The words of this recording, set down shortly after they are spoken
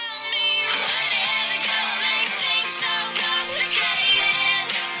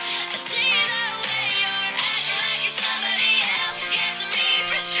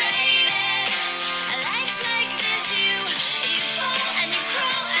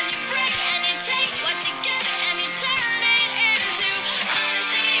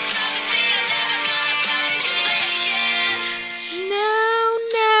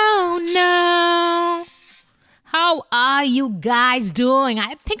you guys doing?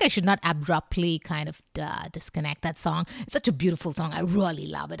 I think I should not abruptly kind of disconnect that song. It's such a beautiful song. I really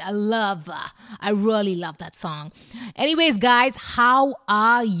love it. I really love that song. Anyways, guys, how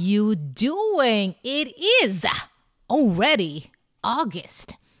are you doing? It is already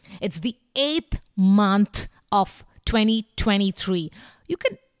August. It's the 8th month of 2023.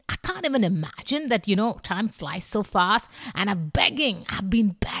 I can't even imagine that, time flies so fast. And I've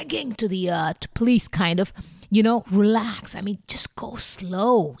been begging to the earth to please kind of, relax. I mean, just go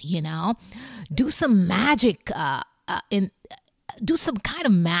slow, do some magic, do some kind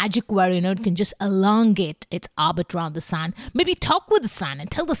of magic where, it can just elongate its orbit around the sun. Maybe talk with the sun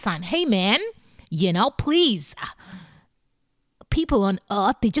and tell the sun, hey man, please. People on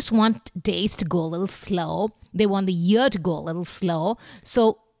earth, they just want days to go a little slow. They want the year to go a little slow.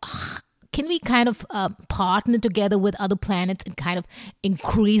 So can we kind of partner together with other planets and kind of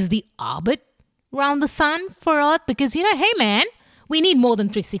increase the orbit around the sun for Earth? Because, hey man, we need more than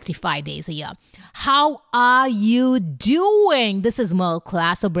 365 days a year. How are you doing? This is Merle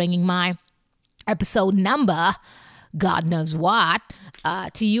Classo bringing my episode number, God knows what,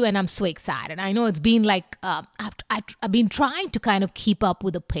 to you, and I'm so excited. I know it's been like, I've been trying to kind of keep up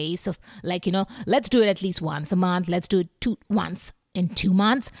with the pace of like, let's do it at least once a month. Let's do it once in 2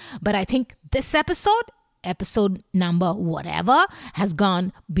 months. But I think this episode number whatever, has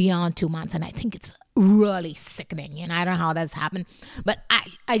gone beyond 2 months. And I think it's really sickening. And I don't know how that's happened. But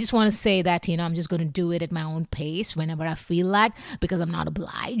I just want to say that, I'm just going to do it at my own pace whenever I feel like, because I'm not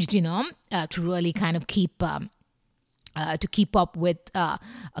obliged, to really kind of keep up with a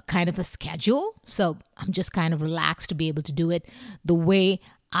kind of a schedule. So I'm just kind of relaxed to be able to do it the way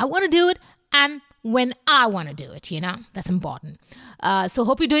I want to do it and when I want to do it, that's important. So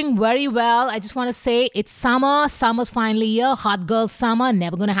hope you're doing very well. I just want to say it's summer. Summer's finally here. Hot girl summer.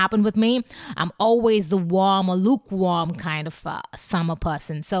 Never going to happen with me. I'm always the warm or lukewarm kind of summer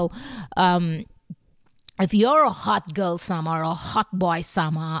person. So, if you're a hot girl summer or a hot boy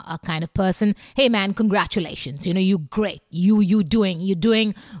summer kind of person, hey man, congratulations. You're great. You're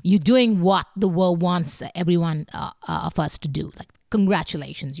doing what the world wants everyone of us to do. Like,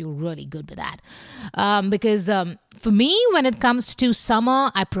 congratulations. You're really good with that. Because for me, when it comes to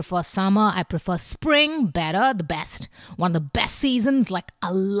summer. I prefer spring better, the best. One of the best seasons. Like,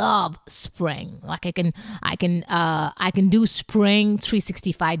 I love spring. Like, I can do spring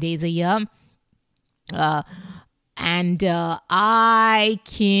 365 days a year. And I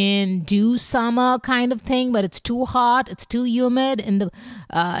can do summer kind of thing, but it's too hot, it's too humid in the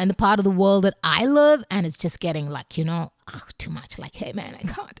part of the world that I live, and it's just getting like, too much. Like, hey man, I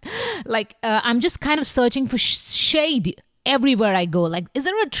can't. Like, I'm just kind of searching for shade everywhere I go. Like, is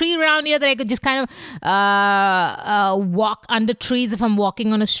there a tree around here that I could just kind of walk under trees if I'm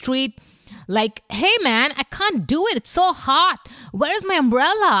walking on a street? Like, hey man, I can't do it. It's so hot. Where is my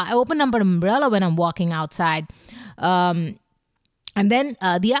umbrella? I open up an umbrella when I'm walking outside. And then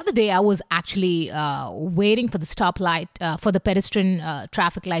the other day I was actually waiting for the stoplight, for the pedestrian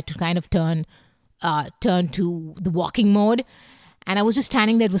traffic light to kind of turn to the walking mode. And I was just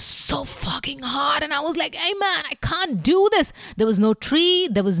standing there. It was so fucking hot. And I was like, hey man, I can't do this. There was no tree.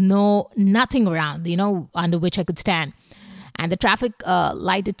 There was nothing around, under which I could stand. And the traffic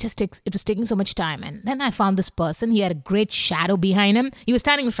light, it was taking so much time. And then I found this person. He had a great shadow behind him. He was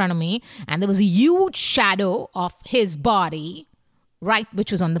standing in front of me. And there was a huge shadow of his body, right,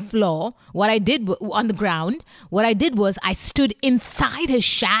 which was on the floor. On the ground, what I did was I stood inside his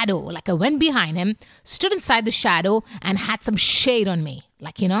shadow. Like, I went behind him, stood inside the shadow, and had some shade on me.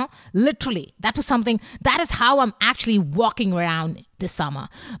 Like, literally, that is how I'm actually walking around this summer.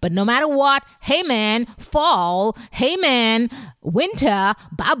 But no matter what, hey man, fall, hey man, winter,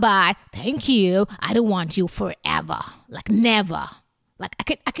 bye-bye, thank you, I don't want you forever. Like, never. Like,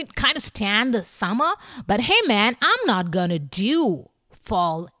 I can kind of stand the summer, but hey man, I'm not gonna do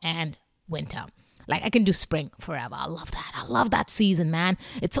fall and winter. Like, I can do spring forever. I love that. I love that season, man.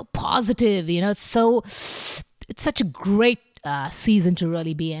 It's so positive, it's such a great season to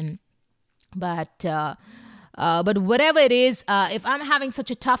really be in. But whatever it is, if I'm having such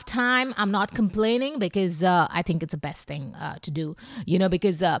a tough time, I'm not complaining, because I think it's the best thing to do,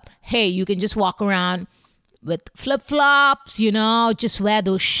 because hey, you can just walk around with flip-flops, just wear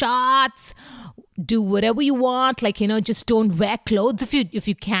those shorts, do whatever you want, like, just don't wear clothes if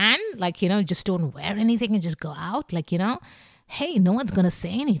you can, like, just don't wear anything and just go out, like, hey, no one's gonna say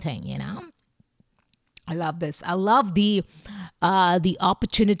anything, I love this. I love the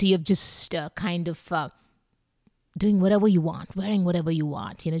opportunity of just kind of doing whatever you want, wearing whatever you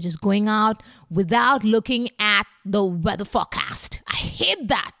want, just going out without looking at the weather forecast. I hate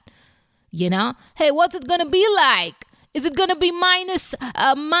that. Hey, what's it going to be like Is it going to be minus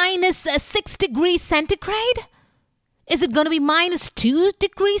 6 degrees centigrade? Is it going to be minus 2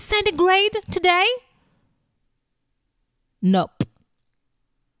 degrees centigrade today? Nope.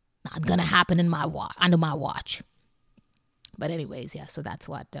 Not going to happen under my watch. But anyways, yeah, so that's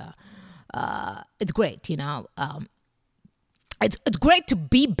what, it's great, It's great to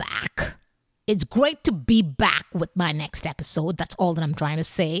be back. It's great to be back with my next episode. That's all that I'm trying to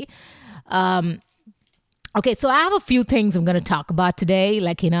say. Okay, so I have a few things I'm going to talk about today,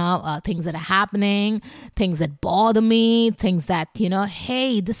 like, things that are happening, things that bother me, things that,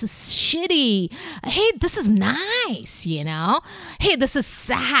 hey, this is shitty. Hey, this is nice, Hey, this is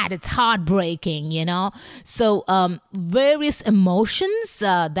sad. It's heartbreaking, So various emotions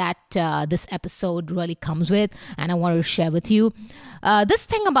that this episode really comes with, and I want to share with you. This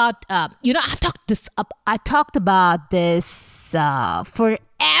thing about, I talked about this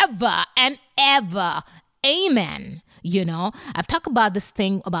forever and ever. Amen. I've talked about this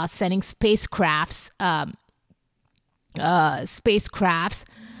thing about sending spacecrafts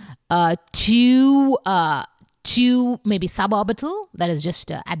to maybe suborbital, that is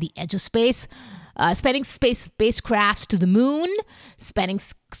just at the edge of space, sending spacecrafts to the moon, sending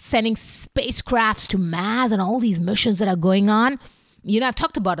spacecrafts to Mars, and all these missions that are going on. I've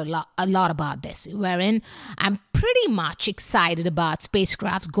talked about a lot about this, wherein I'm pretty much excited about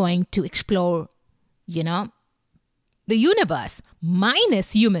spacecrafts going to explore the universe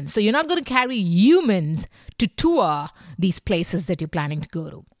minus humans. So you're not going to carry humans to tour these places that you're planning to go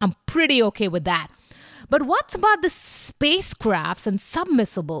to. I'm pretty okay with that. But what's about the spacecrafts and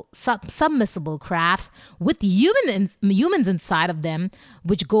submersible crafts with humans inside of them,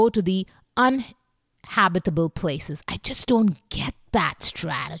 which go to the uninhabitable places? I just don't get that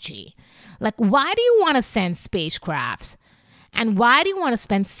strategy. Like, why do you want to send spacecrafts? And why do you want to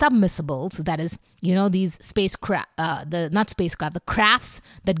spend submersibles, that is, these the crafts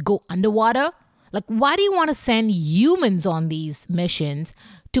that go underwater? Like, why do you want to send humans on these missions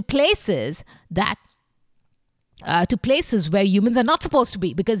to places where humans are not supposed to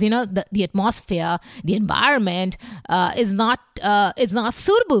be? Because, the atmosphere, the environment is not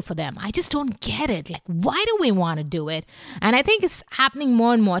suitable for them. I just don't get it. Like, why do we want to do it? And I think it's happening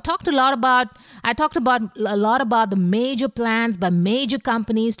more and more. I talked a lot about the major plans by major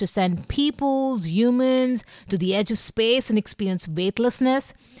companies to send humans to the edge of space and experience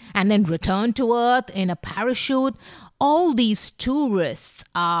weightlessness and then return to Earth in a parachute. All these tourists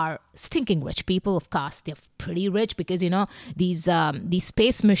are stinking rich people. Of course, they're pretty rich because, these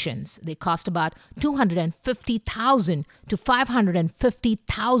space missions, they cost about $250,000 to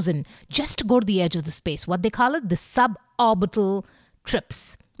 $550,000 just to go to the edge of the space. What they call it, the suborbital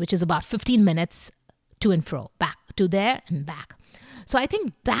trips, which is about 15 minutes to and fro, back to there and back. So I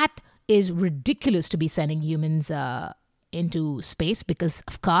think that is ridiculous to be sending humans into space because,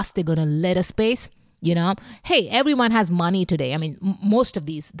 of course, they're going to litter space. Hey, everyone has money today. I mean, most of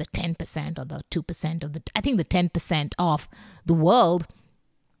these, the 10% or the 2% I think the 10% of the world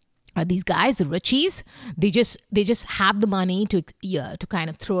are these guys, the richies. They just have the money to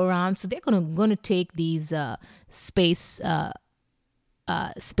kind of throw around. So they're going to take these space kind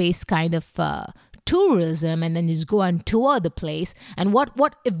of tourism and then just go and tour the place. And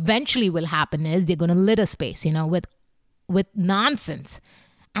what eventually will happen is they're going to litter space, with nonsense.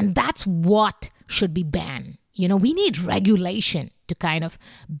 And that's what should be banned. We need regulation to kind of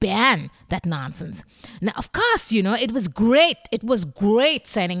ban that nonsense. Now, of course, it was great. It was great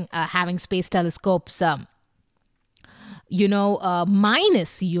having space telescopes,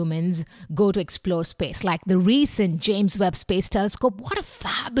 minus humans go to explore space. Like the recent James Webb Space Telescope. What a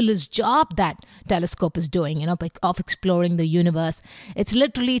fabulous job that telescope is doing, of exploring the universe. It's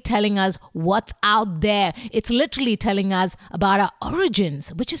literally telling us what's out there. It's literally telling us about our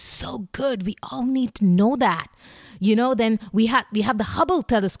origins, which is so good. We all need to know that. Then we have the Hubble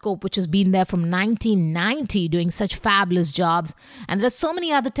telescope, which has been there from 1990, doing such fabulous jobs. And there's so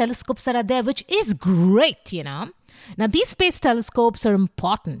many other telescopes that are there, which is great, Now, these space telescopes are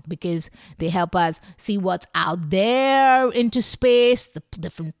important because they help us see what's out there into space, the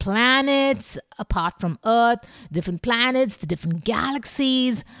different planets apart from Earth, different planets, the different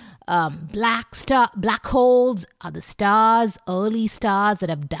galaxies, black holes, other stars, early stars that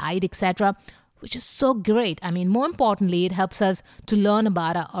have died, etc., which is so great. I mean, more importantly, it helps us to learn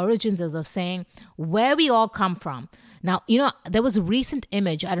about our origins, as I was saying, where we all come from. Now, there was a recent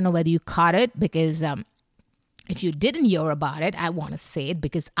image. I don't know whether you caught it because if you didn't hear about it, I want to say it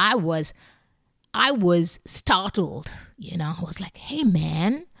because I was startled. I was like, hey,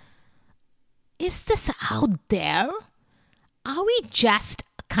 man, is this out there? Are we just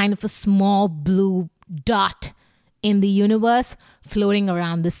kind of a small blue dot in the universe floating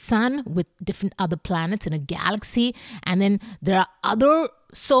around the sun with different other planets in a galaxy. And then there are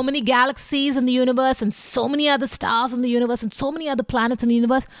so many galaxies in the universe and so many other stars in the universe and so many other planets in the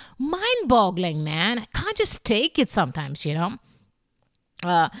universe. Mind-boggling, man. I can't just take it sometimes,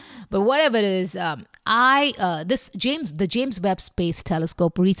 But whatever it is, the James Webb Space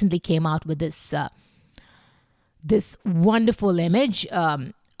Telescope recently came out with this wonderful image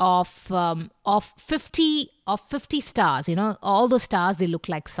of 50 stars. All the stars, they look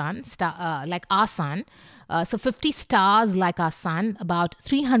like like our sun. So 50 stars like our sun, about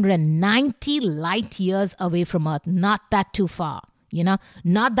 390 light years away from Earth. Not that too far.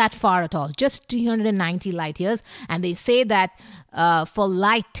 Not that far at all, just 390 light years. And they say that for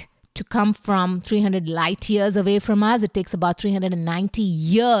light to come from 300 light years away from us, it takes about 390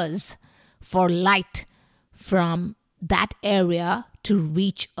 years for light from that area to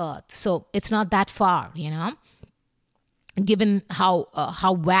reach Earth. So it's not that far, given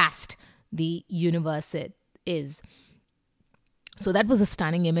how vast the universe is. So that was a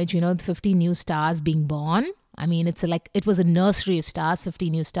stunning image, 50 new stars being born. I mean, it was a nursery of stars,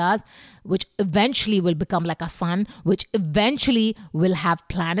 50 new stars, which eventually will become like a sun, which eventually will have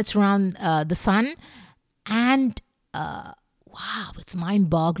planets around the sun. And wow, it's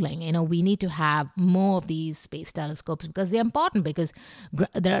mind-boggling. We need to have more of these space telescopes because they're important, because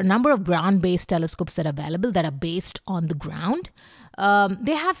there are a number of ground-based telescopes that are available that are based on the ground.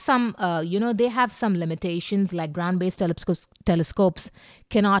 They have some, they have some limitations, like ground-based telescopes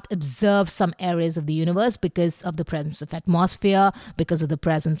cannot observe some areas of the universe because of the presence of atmosphere, because of the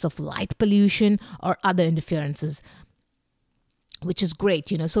presence of light pollution or other interferences, which is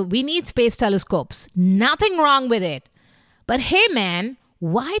great, So we need space telescopes. Nothing wrong with it. But hey, man,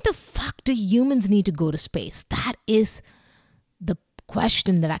 why the fuck do humans need to go to space? That is the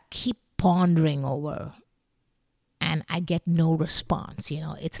question that I keep pondering over. And I get no response,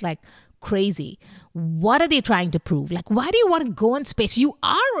 It's like crazy. What are they trying to prove? Like, why do you want to go in space? You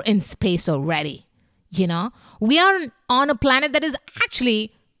are in space already, We are on a planet that is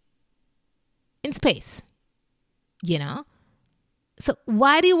actually in space, So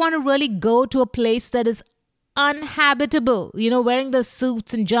why do you want to really go to a place that is uninhabitable, wearing the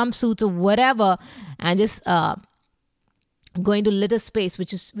suits and jumpsuits or whatever, and just going to litter space,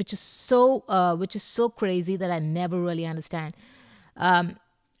 which is so crazy that I never really understand.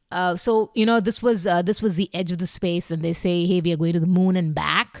 So this was the edge of the space, and they say, hey, we are going to the moon and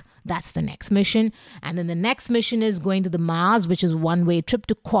back. That's the next mission, and then the next mission is going to the Mars, which is one-way trip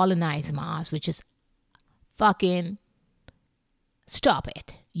to colonize Mars, which is fucking stop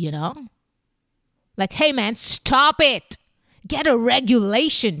it, Like, hey, man, stop it. Get a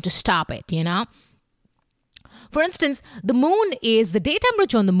regulation to stop it, For instance, the day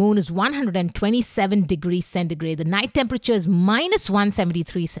temperature on the moon is 127 degrees centigrade. The night temperature is minus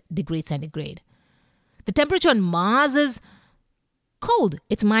 173 degrees centigrade. The temperature on Mars is cold.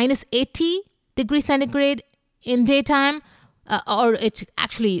 It's minus 80 degrees centigrade in daytime, or it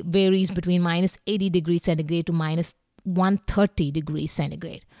actually varies between minus 80 degrees centigrade to minus 130 degrees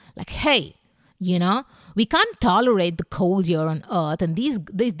centigrade. Like, hey, we can't tolerate the cold here on Earth, and these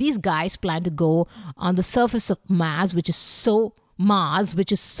guys plan to go on the surface of Mars, which is so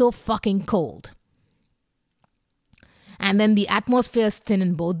fucking cold. And then the atmosphere is thin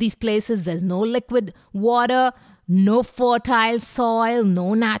in both these places. There's no liquid water, no fertile soil,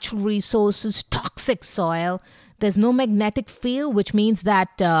 no natural resources, toxic soil. There's no magnetic field, which means that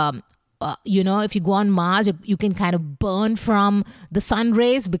if you go on Mars, you can kind of burn from the sun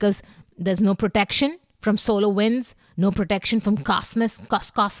rays because there's no protection from solar winds, no protection from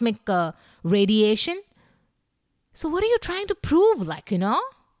cosmic radiation. So what are you trying to prove?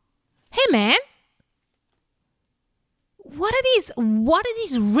 Hey, man, what are these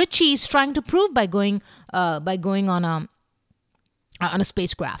richies trying to prove by going on a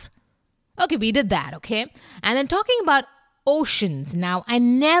spacecraft? Okay, we did that. Okay, and then talking about oceans. Now, I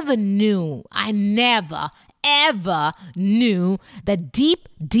never ever knew that deep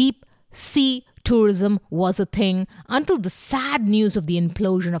sea tourism was a thing until the sad news of the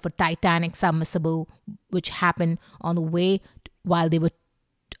implosion of a Titanic submersible, which happened on the way while they were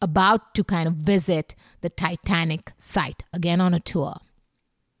about to kind of visit the Titanic site again on a tour.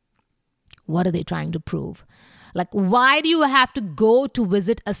 What are they trying to prove? Like, why do you have to go to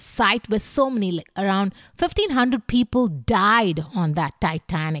visit a site where so many, around 1,500 people died on that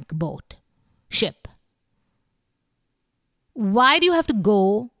Titanic ship? Why do you have to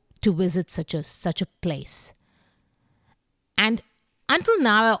go to visit such a place? And until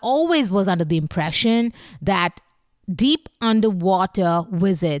now, I always was under the impression that deep underwater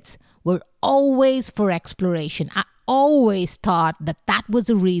visits were always for exploration. always thought that that was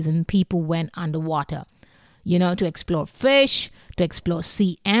the reason people went underwater. To explore fish, to explore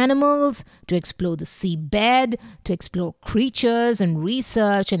sea animals, to explore the seabed, to explore creatures and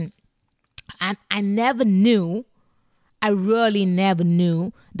research. And I never knew, I really never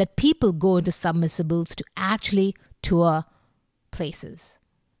knew that people go into submersibles to actually tour places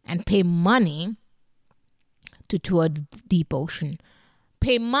and pay money to tour the deep ocean.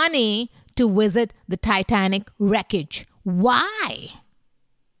 Pay money to visit the Titanic wreckage. Why?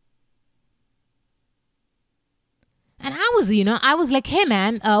 And I was like, hey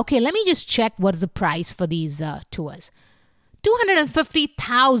man, okay, let me just check what is the price for these tours.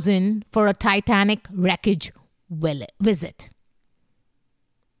 $250,000 for a Titanic wreckage visit.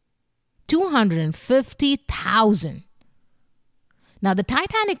 $250,000. Now, the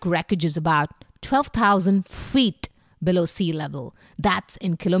Titanic wreckage is about 12,000 feet below sea level. That's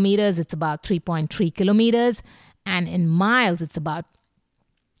in kilometers, it's about 3.3 kilometers. And in miles, it's about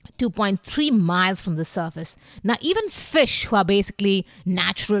 2.3 miles from the surface. Now, even fish, who are basically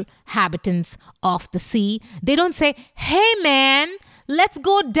natural habitants of the sea, they don't say, hey man, let's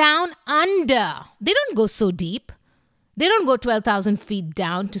go down under. They don't go so deep. They don't go 12,000 feet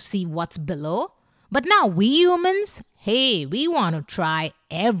down to see what's below. But now we humans, hey, we want to try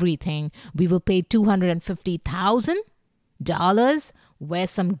everything. We will pay $250,000, wear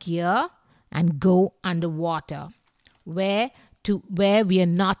some gear, and go underwater where we are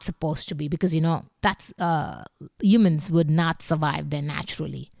not supposed to be, because that's humans would not survive there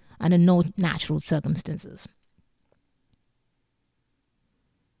naturally under no natural circumstances.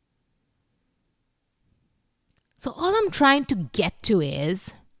 So all I'm trying to get to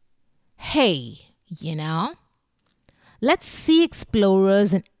is, hey, let's see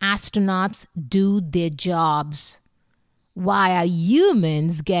explorers and astronauts do their jobs. Why are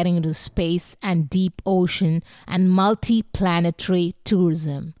humans getting into space and deep ocean and multi-planetary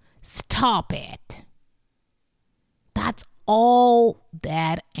tourism? Stop it. That's all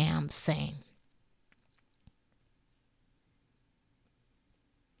that I'm saying.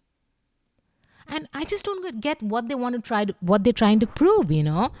 And I just don't get what they want to what they're trying to prove,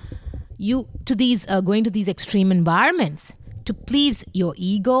 going to these extreme environments to please your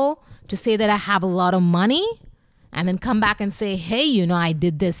ego, to say that I have a lot of money, and then come back and say, hey, I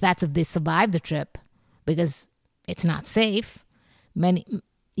did this. That's if they survive the trip, because it's not safe.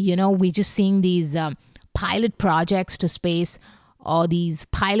 We're just seeing these pilot projects to space, or these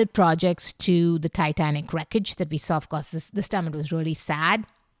pilot projects to the Titanic wreckage that we saw. Of course, this time it was really sad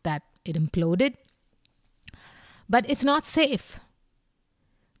that it imploded. But it's not safe.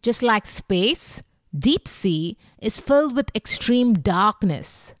 Just like space, deep sea is filled with extreme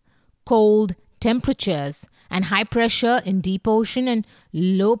darkness, cold temperatures, and high pressure in deep ocean and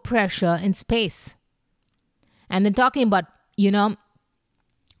low pressure in space. And then talking about,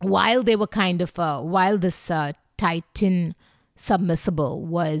 while they were while this Titan submersible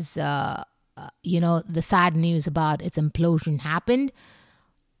was, the sad news about its implosion happened,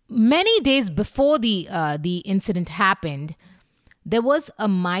 many days before the incident happened, there was a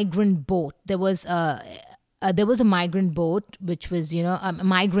migrant boat. There was a migrant boat, which was,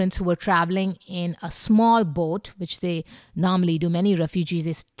 migrants who were traveling in a small boat, which they normally do. Many refugees,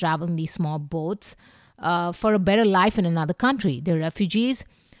 they travel in these small boats for a better life in another country. They're refugees.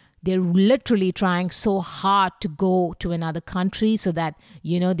 They're literally trying so hard to go to another country so that,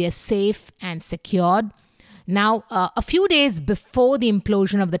 they're safe and secured. Now, a few days before the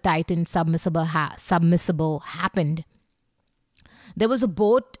implosion of the Titan submersible happened, there was a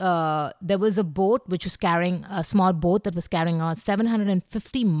boat. Which was carrying a small boat that was carrying around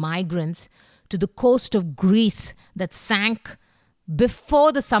 750 migrants to the coast of Greece that sank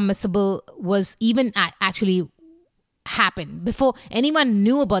before the submersible was even actually happened. Before anyone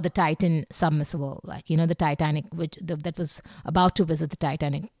knew about the Titan submersible, the Titanic, that was about to visit the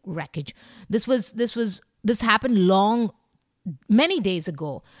Titanic wreckage. This happened many days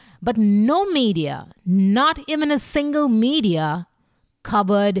ago, but no media, not even a single media,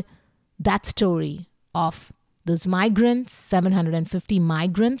 covered that story of those migrants, 750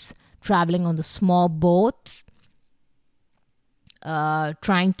 migrants traveling on the small boats,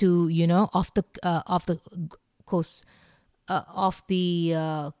 trying to, off the coast, off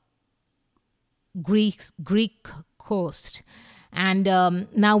the Greek coast. And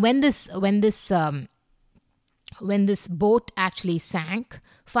now when this boat actually sank,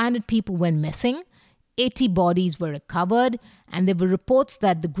 500 people went missing. 80 bodies were recovered, and there were reports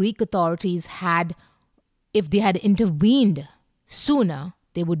that the Greek authorities if they had intervened sooner,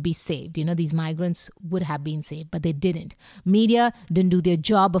 they would be saved. These migrants would have been saved, but they didn't. Media didn't do their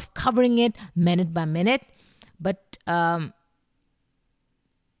job of covering it minute by minute. But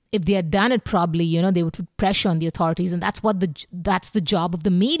if they had done it probably, they would put pressure on the authorities. And that's the job of the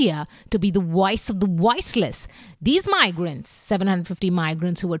media, to be the voice of the voiceless. These migrants, 750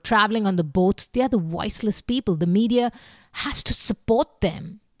 migrants who were traveling on the boats, they are the voiceless people. The media has to support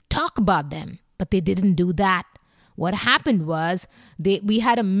them, talk about them, but they didn't do that. What happened was we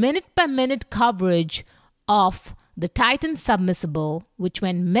had a minute-by-minute coverage of the Titan submersible, which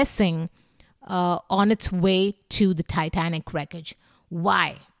went missing on its way to the Titanic wreckage.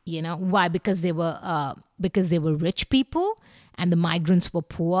 Why? Why? Because they were rich people and the migrants were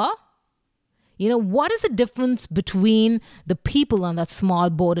poor. What is the difference between the people on that small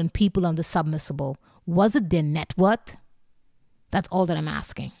boat and people on the submersible? Was it their net worth? That's all that I'm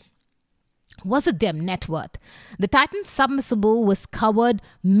asking. Was it their net worth? The Titan submersible was covered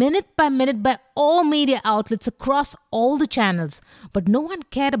minute by minute by all media outlets across all the channels, but no one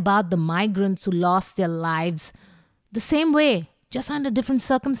cared about the migrants who lost their lives the same way, just under different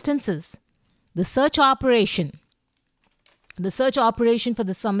circumstances. The search operation for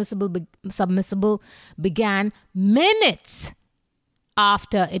the submersible began minutes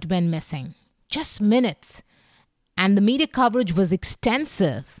after it went missing. Just minutes. And the media coverage was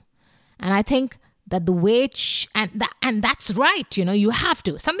extensive. And I think that the way, and that's right, you have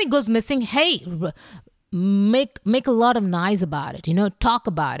to. Something goes missing, hey, make a lot of noise about it, talk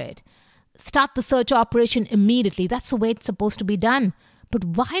about it. Start the search operation immediately. That's the way it's supposed to be done. But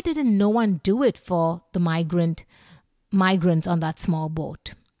why didn't no one do it for the migrants on that small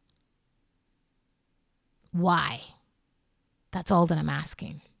boat? Why? That's all that I'm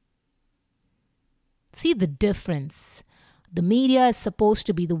asking. See the difference. The media is supposed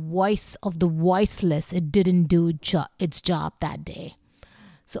to be the voice of the voiceless. It didn't do its job that day.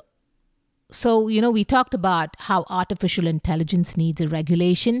 So, we talked about how artificial intelligence needs a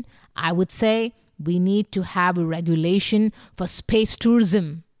regulation. I would say we need to have a regulation for space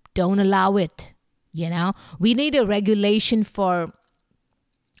tourism. Don't allow it. We need a regulation for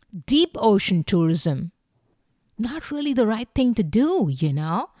deep ocean tourism. Not really the right thing to do,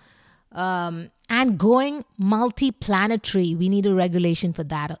 and going multi-planetary, we need a regulation for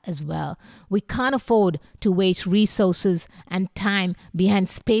that as well. We can't afford to waste resources and time behind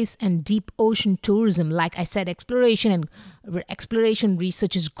space and deep ocean tourism. Like I said, exploration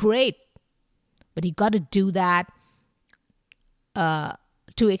research is great, but you got to do that to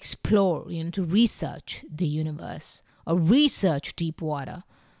explore, to research the universe or research deep water.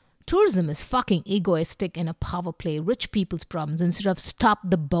 Tourism is fucking egoistic and a power play. Rich people's problems. Instead of stop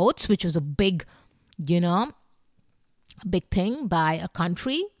the boats, which was a big thing by a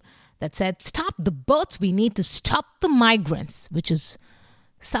country that said, stop the boats, we need to stop the migrants, which is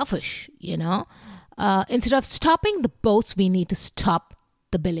selfish, Instead of stopping the boats, we need to stop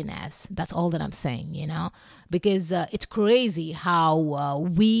the billionaires. That's all that I'm saying, because it's crazy how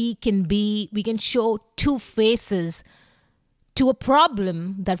we can show two faces to a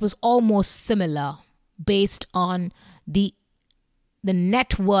problem that was almost similar based on the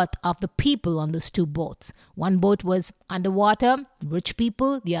net worth of the people on those two boats. One boat was underwater, rich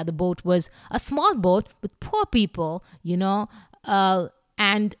people. The other boat was a small boat with poor people,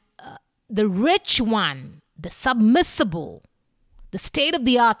 and the rich one, the submersible, the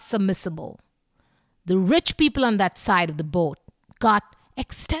state-of-the-art submersible, the rich people on that side of the boat got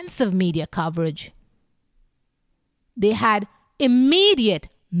extensive media coverage. They had immediate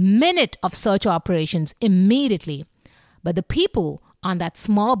minute of search operations immediately. But the people on that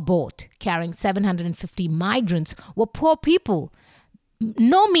small boat carrying 750 migrants were poor people.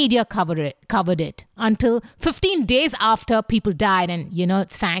 No media covered it until 15 days after people died and,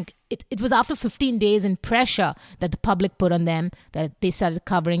 it sank. It was after 15 days in pressure that the public put on them that they started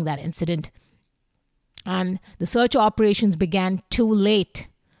covering that incident. And the search operations began too late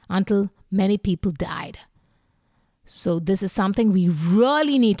until many people died. So this is something we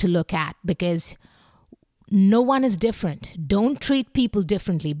really need to look at because no one is different. Don't treat people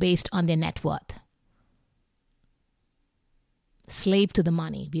differently based on their net worth. Slave to the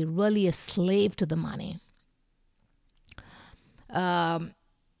money. We're really a slave to the money.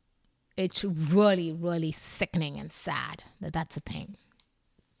 It's really, really sickening and sad that that's a thing.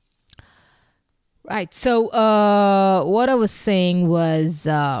 Right. So what I was saying was...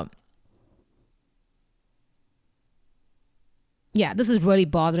 yeah, this is really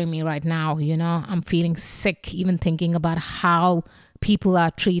bothering me right now. I'm feeling sick even thinking about how people are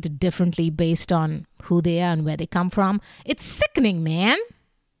treated differently based on who they are and where they come from. It's sickening, man.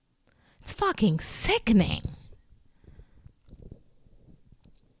 It's fucking sickening.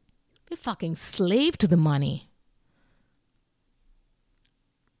 We're fucking slave to the money.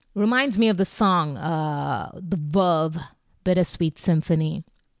 Reminds me of the song, The Verve, Bittersweet Symphony.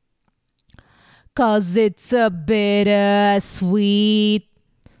 'Cause it's a bittersweet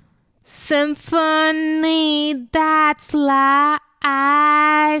symphony that's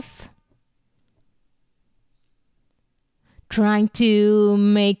life. Trying to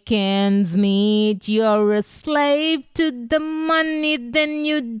make ends meet, you're a slave to the money, then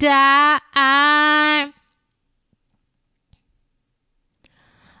you die.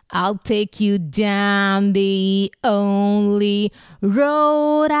 I'll take you down the only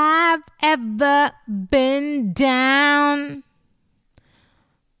road I've ever been down.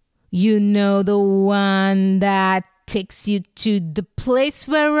 You know, the one that takes you to the place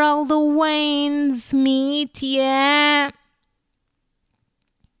where all the wains meet, yeah.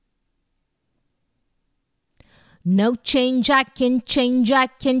 No change, I can change, I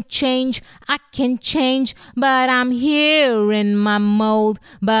can change, I can change, but I'm here in my mold,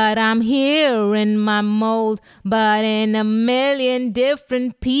 but I'm here in my mold, but in a million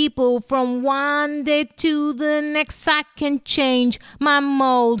different people from one day to the next I can change my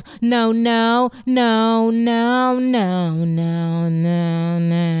mold. No, no, no, no, no, no, no, no,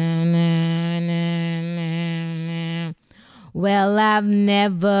 no, no. Well, I've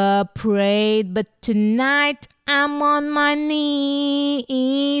never prayed, but tonight I'm on my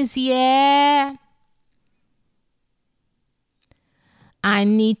knees, yeah. I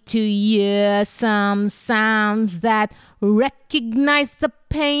need to hear some sounds that recognize the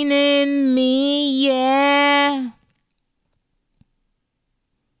pain in me, yeah.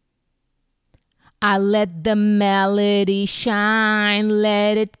 I let the melody shine,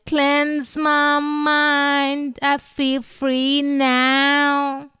 let it cleanse my mind. I feel free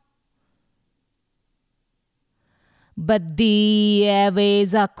now. But the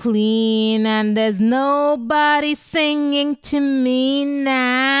airways are clean and there's nobody singing to me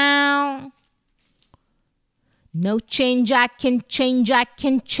now. No change, I can change, I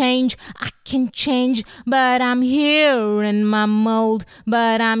can change, I can change, but I'm here in my mold,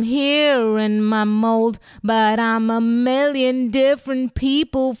 but I'm here in my mold, but I'm a million different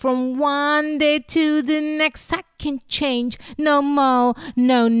people from one day to the next. I can change no more,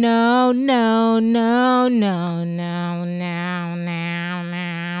 no, no, no, no, no, no, no, no,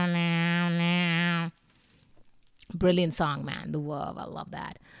 no, no, no. Brilliant song, man, The Verve, I love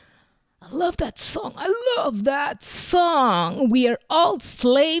that. I love that song. I love that song. We are all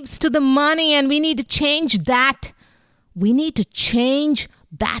slaves to the money and we need to change that. We need to change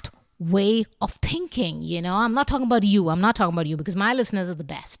that way of thinking. You know, I'm not talking about you. I'm not talking about you because my listeners are the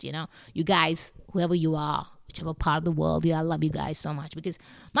best. You know, you guys, whoever you are, whichever part of the world, I love you guys so much because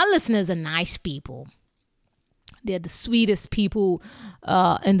my listeners are nice people. They're the sweetest people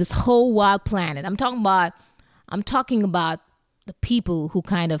in this whole wild planet. I'm talking about the people who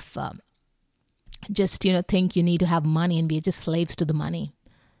kind of just, think you need to have money and be just slaves to the money.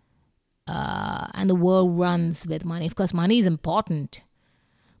 And the world runs with money. Of course, money is important.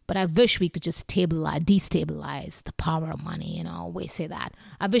 But I wish we could just destabilize the power of money. I always say that.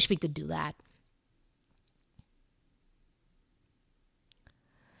 I wish we could do that.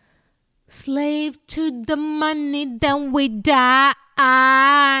 Slave to the money, then we die.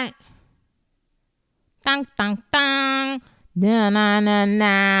 Dang, dang, dang. No, no, no,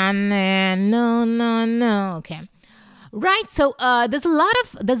 no, no, no, no. Okay, right. So there's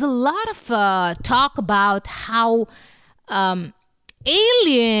a lot of talk about how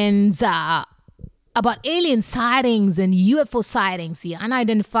aliens, about alien sightings and UFO sightings, the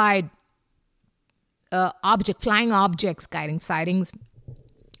unidentified flying objects guiding sightings,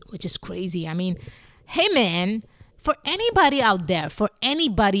 which is crazy. I mean, hey man, for anybody out there who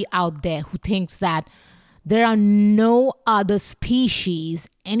thinks that there are no other species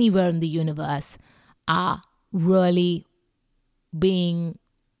anywhere in the universe are really being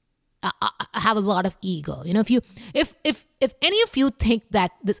have a lot of ego. If any of you think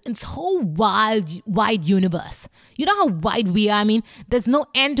that this whole wide universe, you know how wide we are. I mean, there's no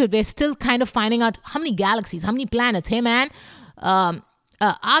end to it. We're still kind of finding out how many galaxies, how many planets. Hey man, our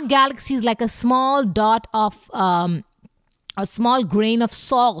galaxy is like a small dot of a small grain of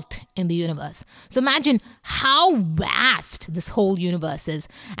salt in the universe. So imagine how vast this whole universe is.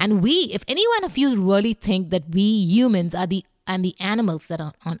 And if any one of you really think that we humans are the animals that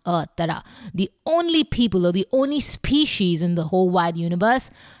are on Earth, that are the only people or the only species in the whole wide universe,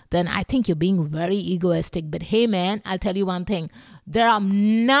 then I think you're being very egoistic. But hey man, I'll tell you one thing. There are a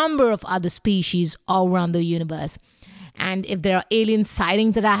number of other species all around the universe. And if there are alien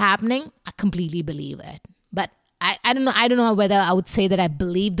sightings that are happening, I completely believe it. But I don't know. I don't know whether I would say that I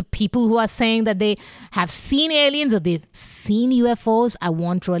believe the people who are saying that they have seen aliens or they've seen UFOs. I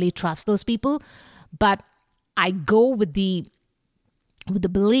won't really trust those people, but I go with the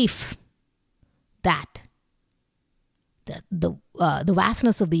belief that the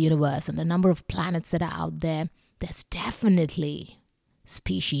vastness of the universe and the number of planets that are out there, there's definitely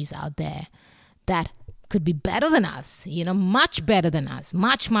species out there that could be better than us, much better than us,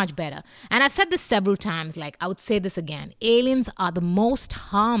 much, much better. And I've said this several times, like I would say this again. Aliens are the most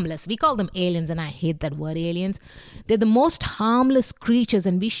harmless. We call them aliens, and I hate that word aliens. They're the most harmless creatures,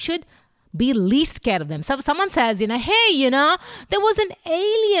 and we should be least scared of them. So if someone says, hey, there was an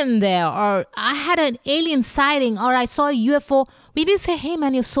alien there, or I had an alien sighting, or I saw a UFO, we just say, hey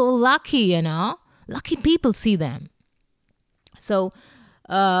man, you're so lucky, Lucky people see them. So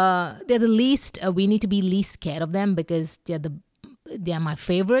they're the least, we need to be least scared of them because they are my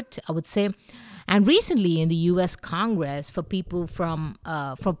favorite, I would say. And recently in the U.S. Congress, for people from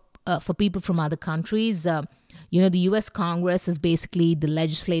other countries, the U.S. Congress is basically the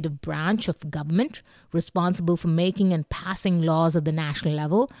legislative branch of government responsible for making and passing laws at the national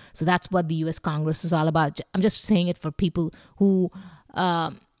level. So that's what the U.S. Congress is all about. I'm just saying it for people who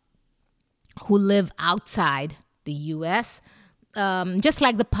live outside the U.S., just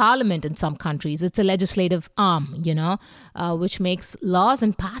like the parliament in some countries. It's a legislative arm, which makes laws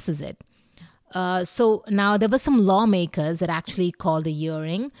and passes it. So now there were some lawmakers that actually called a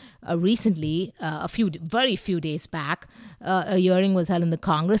hearing recently, very few days back. A hearing was held in the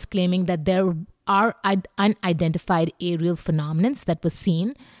Congress claiming that there are unidentified aerial phenomena that were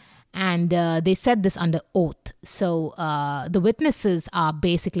seen. And they said this under oath. So the witnesses are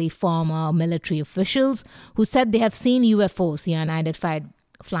basically former military officials who said they have seen UFOs, the unidentified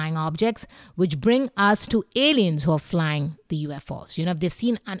flying objects, which bring us to aliens who are flying the UFOs. If they've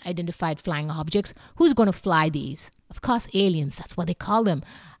seen unidentified flying objects, who's going to fly these? Of course, aliens. That's what they call them.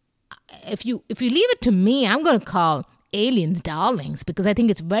 If you leave it to me, I'm going to call aliens darlings, because I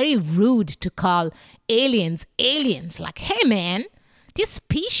think it's very rude to call aliens. Like, hey man, this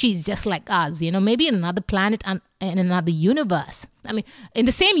species just like us, maybe in another planet and in another universe. I mean, in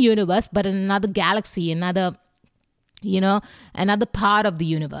the same universe, but in another galaxy, another part of the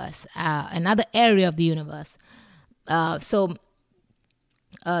universe, another area of the universe. So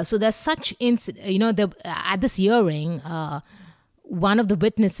there's such at this hearing, one of the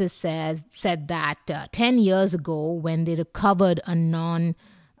witnesses said that 10 years ago, when they recovered a non-human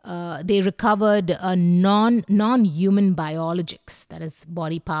biologics, that is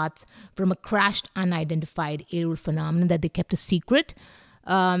body parts, from a crashed unidentified aerial phenomenon that they kept a secret.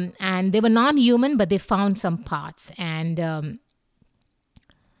 And they were non-human, but they found some parts. And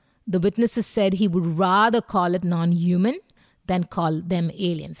the witnesses said he would rather call it non-human than call them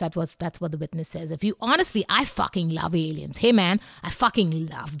aliens. That's what the witness says. I fucking love aliens. Hey man, I fucking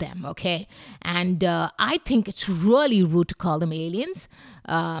love them, okay? And I think it's really rude to call them aliens.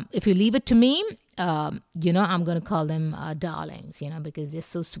 If you leave it to me, I'm going to call them darlings, because they're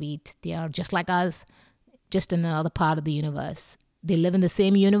so sweet. They are just like us, just in another part of the universe. They live in the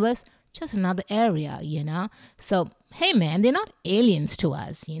same universe, just another area, So, hey man, they're not aliens to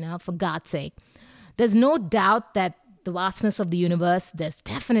us, for God's sake. There's no doubt that the vastness of the universe, there's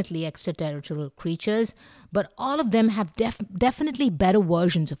definitely extraterrestrial creatures, but all of them have definitely better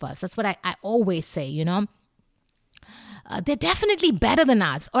versions of us. That's what I always say, They're definitely better than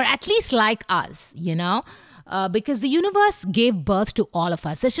us, or at least like us, because the universe gave birth to all of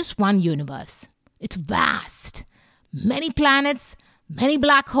us. There's just one universe. It's vast. Many planets, many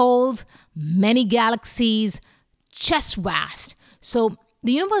black holes, many galaxies, just vast. So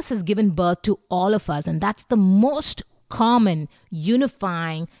the universe has given birth to all of us, and that's the most common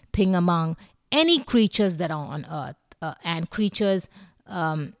unifying thing among any creatures that are on Earth and creatures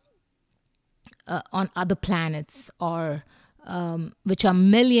on other planets, or which are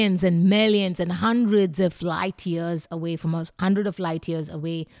millions and millions and hundreds of light years away from us,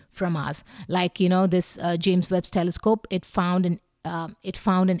 Like, this James Webb telescope, it found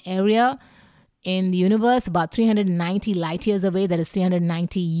an area in the universe about 390 light years away. That is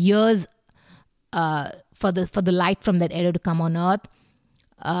 390 years for the light from that area to come on Earth.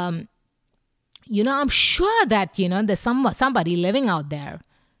 I'm sure that, there's somebody living out there.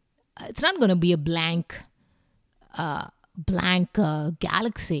 It's not going to be a blank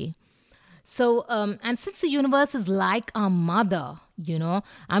galaxy. So, and since the universe is like our mother,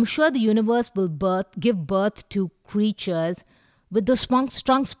 I'm sure the universe will give birth to creatures with those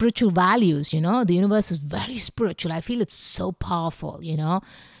strong spiritual values. The universe is very spiritual. I feel it's so powerful.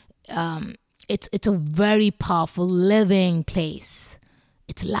 It's a very powerful living place.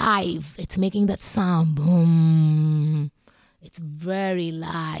 It's live. It's making that sound. Boom. It's very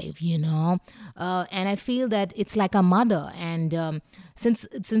live, and I feel that it's like a mother. And since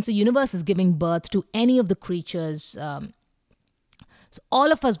the universe is giving birth to any of the creatures, so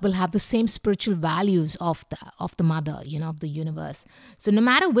all of us will have the same spiritual values of the mother, of the universe. So no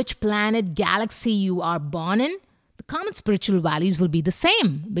matter which planet, galaxy you are born in, the common spiritual values will be the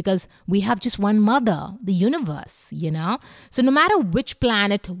same because we have just one mother, the universe, So no matter which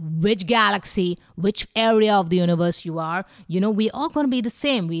planet, which galaxy, which area of the universe you are, we're all going to be the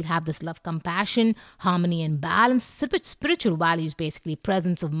same. We'll have this love, compassion, harmony, and balance. Spiritual values, basically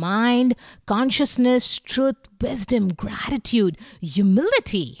presence of mind, consciousness, truth, wisdom, gratitude,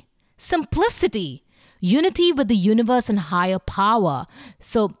 humility, simplicity, unity with the universe and higher power.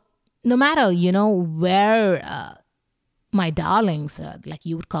 So no matter, where my darlings, like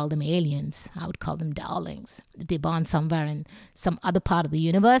you would call them aliens, I would call them darlings. If they're born somewhere in some other part of the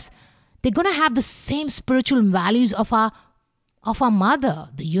universe, they're going to have the same spiritual values of our mother,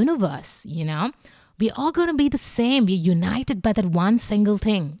 the universe, We're all going to be the same. We're united by that one single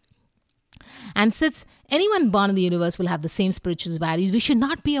thing. And since anyone born in the universe will have the same spiritual values, we should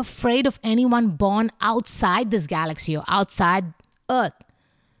not be afraid of anyone born outside this galaxy or outside Earth.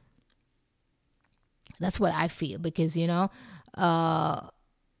 That's what I feel because, it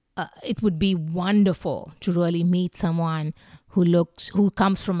would be wonderful to really meet someone who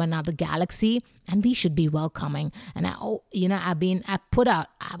comes from another galaxy, and we should be welcoming. And I've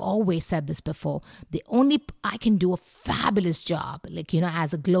always said this before, I can do a fabulous job,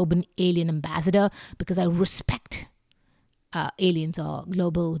 as a global alien ambassador, because I respect aliens or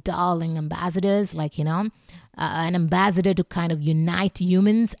global darling ambassadors, an ambassador to kind of unite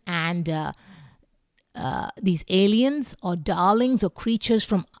humans and these aliens or darlings or creatures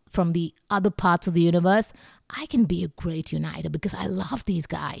from the other parts of the universe. I can be a great uniter because I love these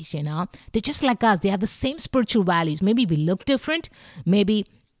guys, They're just like us. They have the same spiritual values. Maybe we look different. Maybe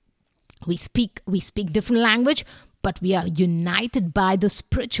we speak different language, but we are united by the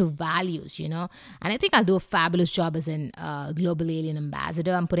spiritual values, And I think I'll do a fabulous job as a global alien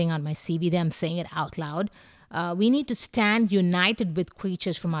ambassador. I'm putting on my CV there. I'm saying it out loud. We need to stand united with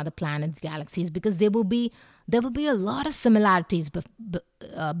creatures from other planets, galaxies, because there will be a lot of similarities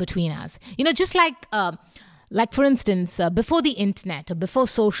between us. Just like for instance, before the internet or before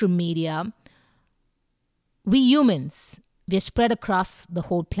social media, we humans, we're spread across the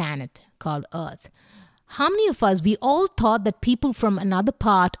whole planet called Earth. How many of us, we all thought that people from another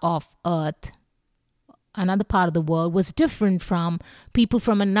part of Earth, another part of the world was different from people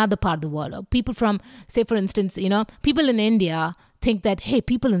from another part of the world, or people from, say, for instance, people in India think that, hey,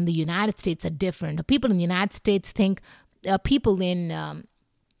 people in the United States are different, or people in the United States think people in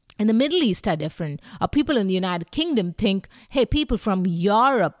the Middle East are different, or people in the United Kingdom think, hey, people from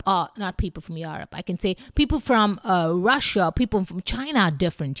Europe, or not people from Europe, I can say people from Russia, people from China are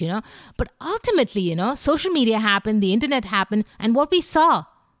different, But ultimately, social media happened, the internet happened, and what we saw,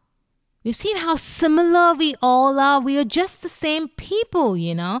 we've seen how similar we all are. We are just the same people,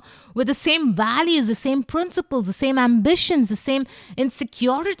 with the same values, the same principles, the same ambitions, the same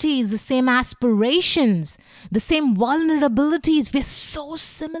insecurities, the same aspirations, the same vulnerabilities. We're so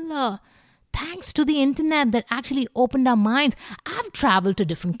similar. Thanks to the internet that actually opened our minds. I've traveled to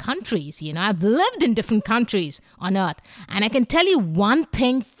different countries, I've lived in different countries on Earth. And I can tell you one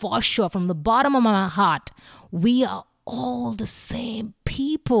thing for sure from the bottom of my heart. We are all the same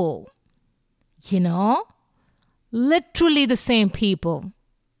people. Literally the same people.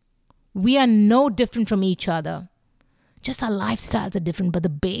 We are no different from each other. Just our lifestyles are different, but the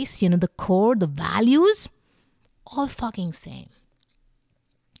base, the core, the values, all fucking same.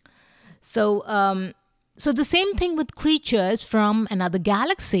 So the same thing with creatures from another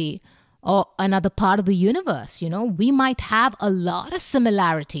galaxy or another part of the universe. We might have a lot of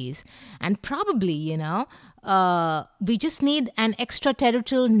similarities, and probably, we just need an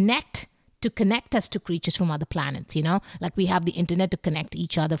extraterrestrial net to connect us to creatures from other planets, like we have the internet to connect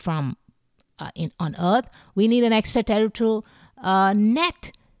each other from on Earth. We need an extraterrestrial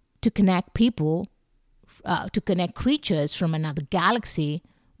net to connect people, to connect creatures from another galaxy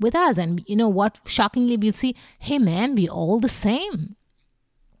with us. And you know what? Shockingly, we'll see, hey man, we're all the same.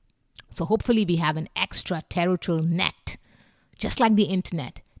 So hopefully we have an extraterrestrial net, just like the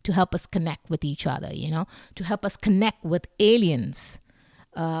internet, to help us connect with each other, to help us connect with aliens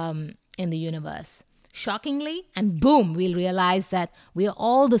in the universe. Shockingly, and boom, we'll realize that we are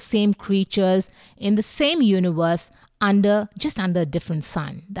all the same creatures in the same universe just under a different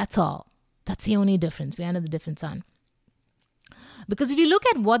sun. That's all. That's the only difference. We're under the different sun. Because if you look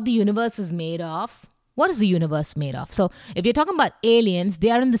at what the universe is made of, What is the universe made of? So if you're talking about aliens,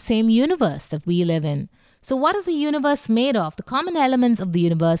 they are in the same universe that we live in. So what is the universe made of? The common elements of the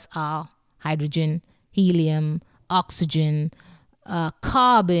universe are hydrogen, helium, oxygen,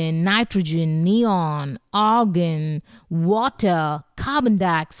 carbon, nitrogen, neon, argon, water, carbon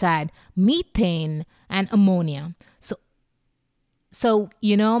dioxide, methane, and ammonia. So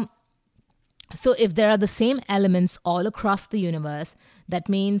if there are the same elements all across the universe, that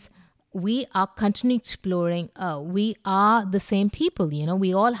means we are continuing exploring. We are the same people.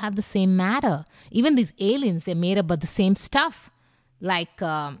 We all have the same matter. Even these aliens, they're made up of the same stuff, like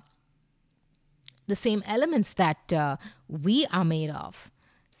the same elements that we are made of.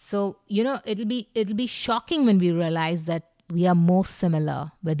 So it'll be shocking when we realize that we are more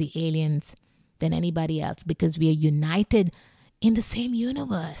similar with the aliens than anybody else, because we are united in the same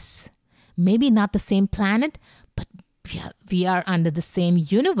universe. Maybe not the same planet, but we are under the same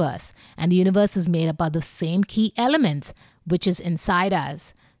universe. And the universe is made up of the same key elements, which is inside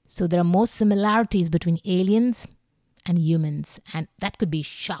us. So there are more similarities between aliens and humans. And that could be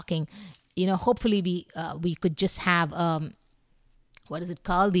shocking. Hopefully we could just have, what is it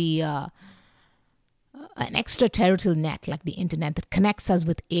called? An extraterrestrial net, like the internet, that connects us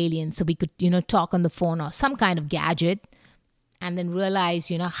with aliens. So we could, talk on the phone or some kind of gadget, and then realize,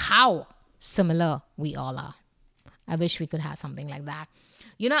 how similar we all are. I wish we could have something like that.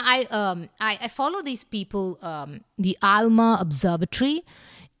 I follow these people, the ALMA Observatory.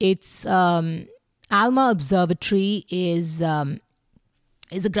 It's ALMA Observatory is a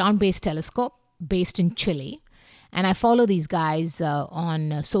ground-based telescope based in Chile. And I follow these guys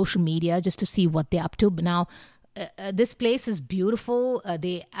on social media just to see what they're up to. But now, this place is beautiful.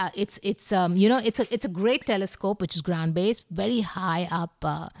 It's a great telescope, which is ground-based, very high up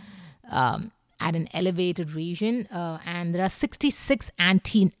at an elevated region, and there are 66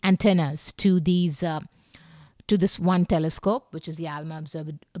 antennas to this one telescope, which is the ALMA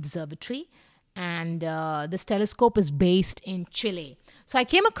Observatory. And this telescope is based in Chile. So I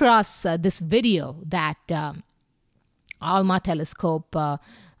came across this video that ALMA Telescope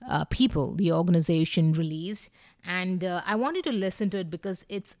people, the organization, released, and I wanted to listen to it because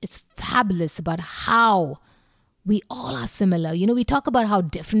it's fabulous about how we all are similar. We talk about how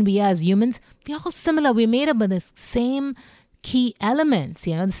different we are as humans. We're all similar. We're made up of the same key elements,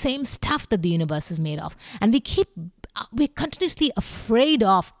 the same stuff that the universe is made of. And we're continuously afraid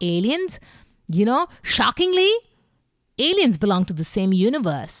of aliens. Shockingly, aliens belong to the same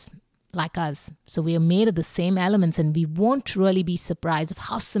universe like us. So we are made of the same elements, and we won't really be surprised of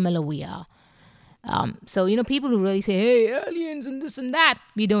how similar we are. So people who really say, hey, aliens and this and that,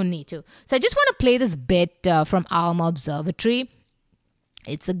 we don't need to. So I just want to play this bit from ALMA Observatory.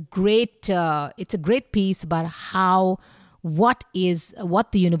 It's a great piece about what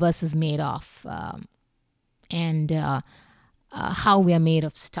the universe is made of, and how we are made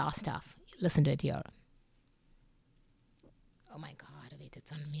of star stuff. Listen to it here. Oh my God, wait,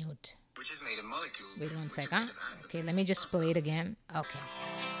 it's on mute. Which is made of molecules. Wait 1 second. Okay, let me just play it again. Okay.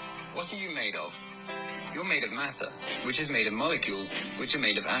 What are you made of? You're made of matter, which is made of molecules, which are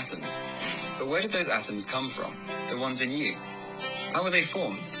made of atoms. But where did those atoms come from? The ones in you? How were they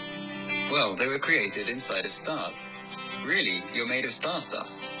formed? Well, they were created inside of stars. Really, you're made of star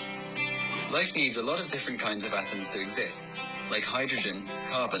stuff. Life needs a lot of different kinds of atoms to exist, like hydrogen,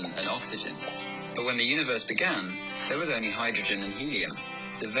 carbon, and oxygen. But when the universe began, there was only hydrogen and helium,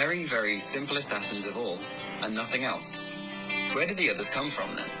 the very, very simplest atoms of all, and nothing else. Where did the others come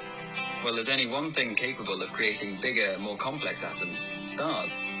from then? Well, there's only one thing capable of creating bigger, more complex atoms: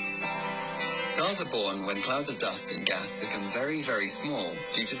 stars. Stars are born when clouds of dust and gas become very, very small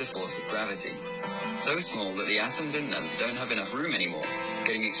due to the force of gravity. So small that the atoms in them don't have enough room anymore,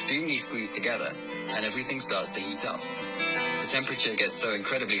 getting extremely squeezed together, and everything starts to heat up. The temperature gets so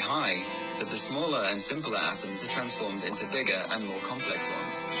incredibly high that the smaller and simpler atoms are transformed into bigger and more complex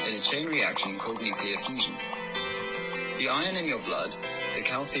ones in a chain reaction called nuclear fusion. The iron in your blood, the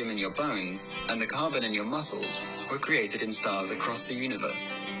calcium in your bones, and the carbon in your muscles were created in stars across the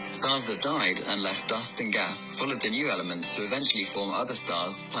universe. Stars that died and left dust and gas full of the new elements to eventually form other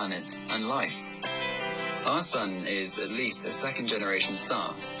stars, planets, and life. Our sun is at least a second-generation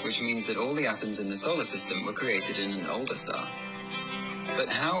star, which means that all the atoms in the solar system were created in an older star. But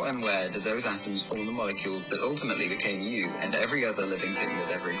how and where did those atoms form the molecules that ultimately became you and every other living thing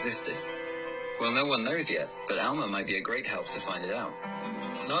that ever existed? Well, no one knows yet, but ALMA might be a great help to find it out.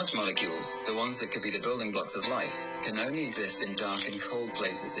 Large molecules, the ones that could be the building blocks of life, can only exist in dark and cold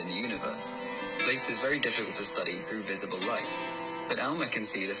places in the universe, places very difficult to study through visible light. But ALMA can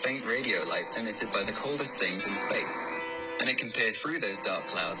see the faint radio light emitted by the coldest things in space. and it can peer through those dark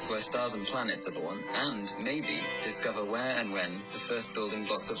clouds where stars and planets are born, and, maybe, discover where and when the first building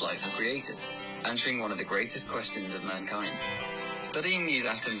blocks of life are created, answering one of the greatest questions of mankind. Studying these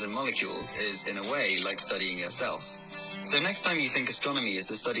atoms and molecules is, in a way, like studying yourself. So next time you think astronomy is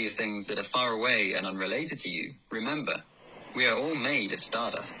the study of things that are far away and unrelated to you, remember, we are all made of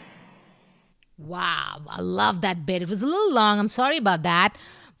stardust. Wow, I love that bit. It was a little long. I'm sorry about that.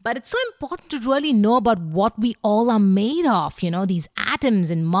 But it's so important to really know about what we all are made of, these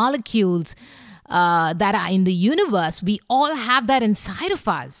atoms and molecules that are in the universe. We all have that inside of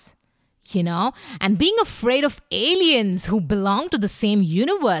us, and being afraid of aliens who belong to the same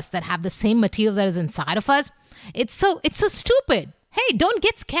universe that have the same material that is inside of us. It's so stupid. Hey, don't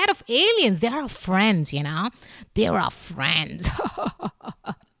get scared of aliens. They are our friends, They're our friends.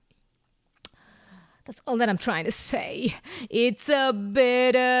 That's all that I'm trying to say. It's a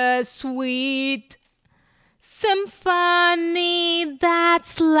bittersweet symphony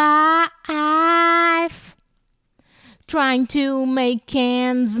that's life. Trying to make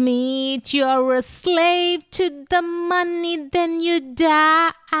ends meet. You're a slave to the money, then you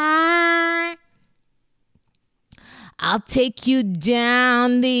die. I'll take you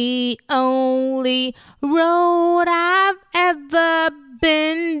down the only road I've ever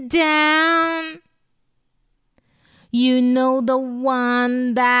been down. You know, the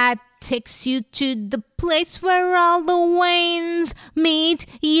one that takes you to the place where all the wains meet,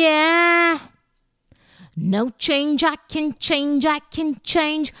 yeah. No change, I can change,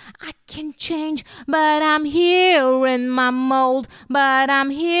 but I'm here in my mold, but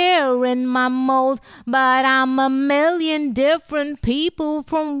I'm a million different people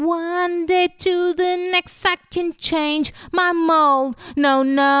from one day to the next. I can change my mold. No.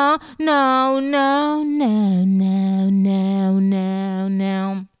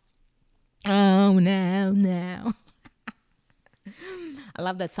 Oh, no. I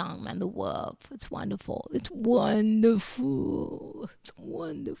love that song, man. The Wolf. It's wonderful.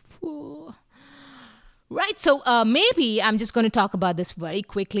 Right, so maybe I'm just going to talk about this very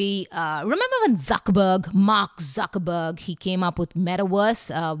quickly. Remember when Mark Zuckerberg, he came up with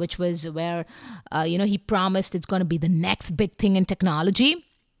Metaverse, which was where, he promised it's going to be the next big thing in technology.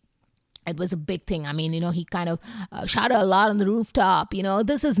 It was a big thing. I mean, he kind of shouted a lot on the rooftop.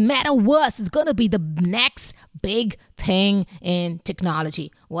 This is Metaverse. It's going to be the next big thing in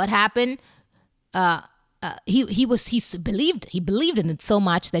technology. What happened? He believed in it so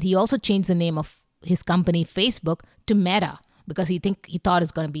much that he also changed the name of his company Facebook to Meta because he thought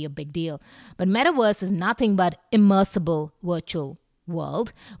it's going to be a big deal. But Metaverse is nothing but immersible virtual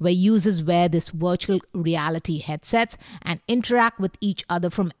world where users wear this virtual reality headsets and interact with each other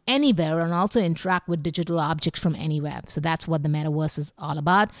from anywhere and also interact with digital objects from anywhere. So that's what the Metaverse is all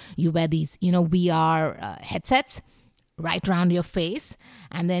about. You wear these, VR headsets right around your face,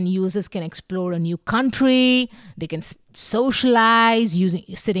 and then users can explore a new country. They can socialize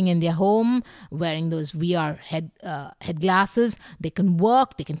sitting in their home, wearing those VR head glasses. They can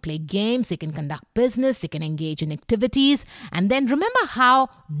work, they can play games, they can conduct business, they can engage in activities. And then remember how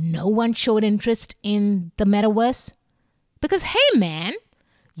no one showed interest in the Metaverse? Because hey, man,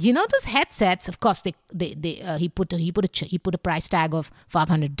 those headsets. Of course, he put a price tag of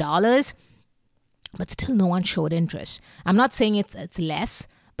 $500. But still no one showed interest. I'm not saying it's less,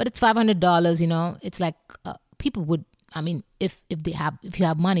 but it's $500, It's like people would, if you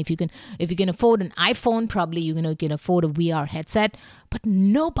have money, if you can afford an iPhone, probably you can afford a VR headset, but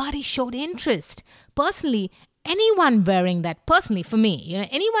nobody showed interest. Personally, anyone wearing that, for me,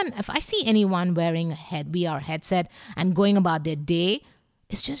 if I see anyone wearing a VR headset and going about their day,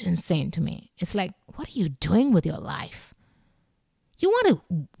 it's just insane to me. It's like, what are you doing with your life? You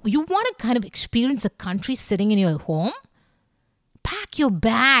want to kind of experience the country sitting in your home? Pack your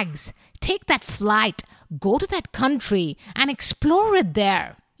bags, take that flight, go to that country and explore it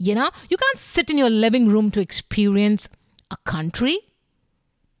there. You can't sit in your living room to experience a country.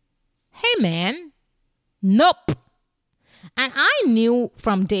 Hey, man, nope. And I knew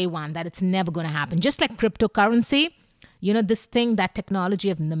from day one that it's never going to happen. Just like cryptocurrency, this thing, that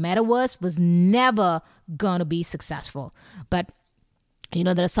technology of the Metaverse was never going to be successful. But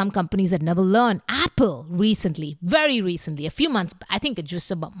there are some companies that never learn. Apple very recently, a few months, I think it's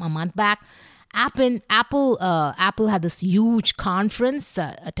just about a month back, Apple had this huge conference,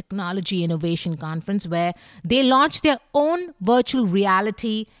 a technology innovation conference, where they launched their own virtual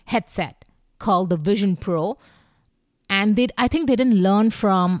reality headset called the Vision Pro. And I think they didn't learn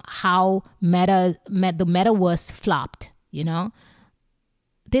from how the Metaverse flopped,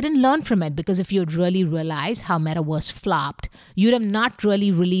 they didn't learn from it, because if you'd really realized how Metaverse flopped, you'd have not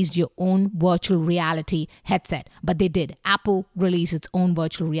really released your own virtual reality headset. But they did. Apple released its own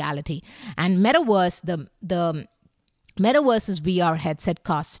virtual reality. And Metaverse, the Metaverse's VR headset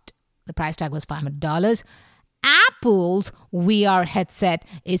cost, the price tag was $500. Apple's VR headset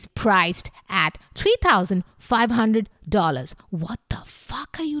is priced at $3,500. What the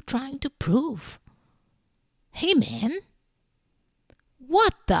fuck are you trying to prove? Hey, man.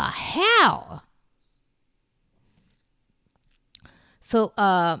 What the hell? So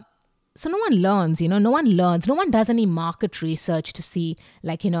no one learns, no one learns. No one does any market research to see,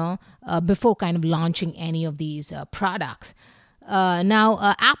 before kind of launching any of these products.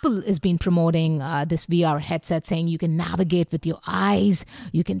 Now, Apple has been promoting this VR headset, saying you can navigate with your eyes,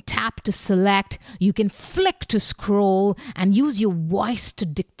 you can tap to select, you can flick to scroll, and use your voice to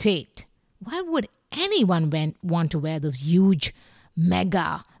dictate. Why would anyone want to wear those huge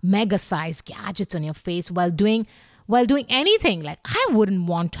mega sized gadgets on your face while doing anything? Like, I wouldn't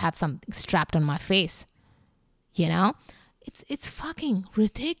want to have something strapped on my face. It's fucking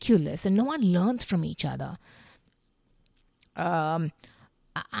ridiculous, and no one learns from each other.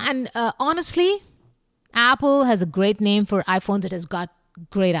 Honestly, Apple has a great name for iPhones. It has got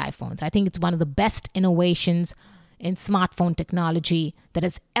great iPhones. I think it's one of the best innovations in smartphone technology that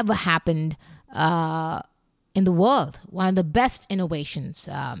has ever happened in the world. One of the best innovations,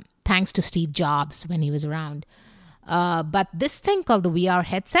 thanks to Steve Jobs when he was around. But this thing called the VR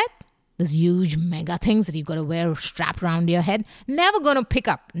headset, these huge mega things that you got to wear strapped around your head, never going to pick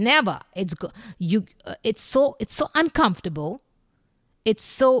up. Never. It's so uncomfortable. It's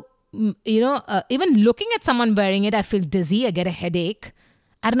so, even looking at someone wearing it, I feel dizzy. I get a headache.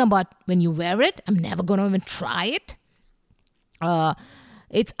 I don't know about when you wear it. I'm never going to even try it.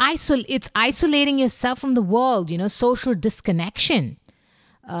 It's isolating yourself from the world, social disconnection.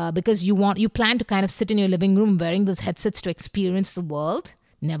 Because you plan to kind of sit in your living room wearing those headsets to experience the world.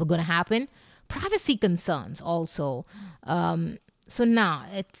 Never going to happen. Privacy concerns also. So nah,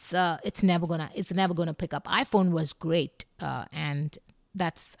 it's never gonna pick up. iPhone was great, and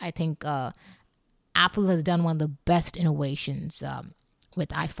that's, I think, Apple has done one of the best innovations with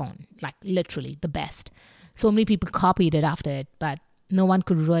iPhone, like literally the best. So many people copied it after it, but no one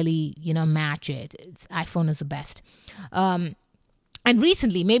could really, match it. iPhone is the best. And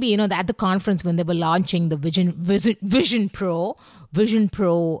recently, maybe, at the conference when they were launching the Vision Pro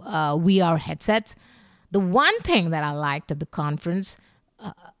VR headsets, the one thing that I liked at the conference,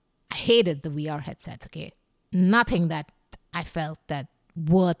 I hated the VR headsets, okay? Nothing that I felt that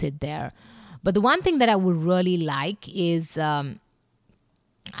worth it there. But the one thing that I would really like is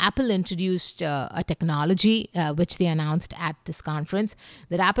Apple introduced a technology, which they announced at this conference,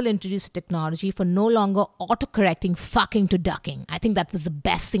 that Apple introduced a technology for no longer autocorrecting fucking to ducking. I think that was the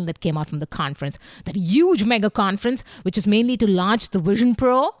best thing that came out from the conference. That huge mega conference, which is mainly to launch the Vision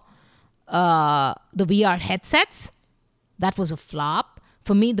Pro, the VR headsets. That was a flop.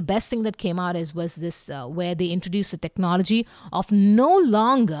 For me, the best thing that came out was this, where they introduced the technology of no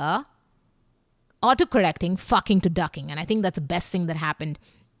longer autocorrecting fucking to ducking. And I think that's the best thing that happened,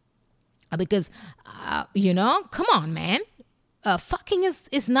 because, come on, man. Fucking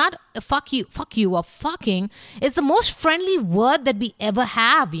is not a fuck you or fucking. It's the most friendly word that we ever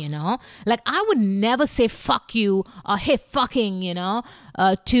have, Like, I would never say fuck you or hey fucking,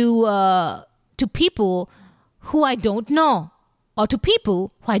 to people who I don't know, or to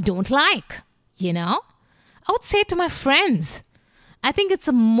people who I don't like, I would say it to my friends. I think it's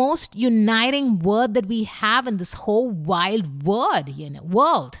the most uniting word that we have in this whole wild world.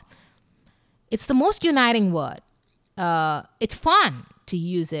 It's the most uniting word. It's fun to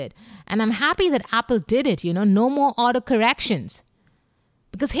use it. And I'm happy that Apple did it, no more autocorrections.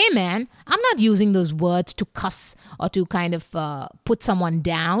 Because, hey, man, I'm not using those words to cuss or to kind of put someone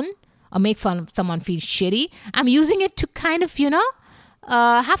down or make fun of someone feel shitty. I'm using it to kind of,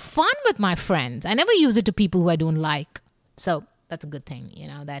 have fun with my friends. I never use it to people who I don't like. So that's a good thing,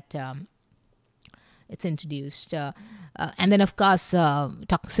 that it's introduced. And then, of course,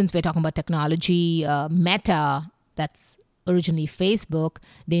 since we're talking about technology, Meta, that's originally Facebook,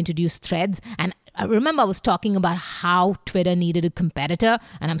 they introduced Threads. And I remember I was talking about how Twitter needed a competitor.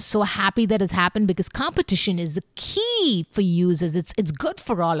 And I'm so happy that it's happened, because competition is the key for users. It's good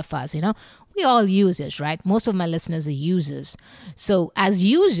for all of us, We all users, right? Most of my listeners are users. So as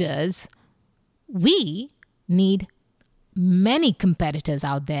users, we need many competitors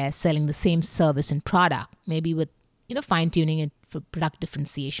out there selling the same service and product, maybe with, fine-tuning it for product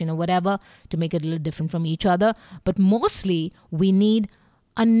differentiation or whatever to make it a little different from each other. But mostly we need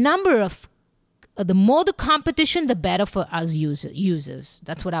a number of the more the competition, the better for us users.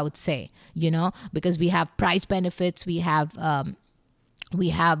 That's what I would say, because we have price benefits, we have we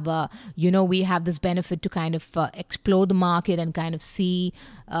have this benefit to kind of explore the market and kind of see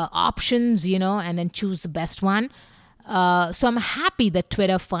options, and then choose the best one. So I'm happy that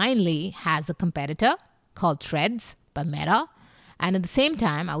Twitter finally has a competitor called Threads by Meta. And at the same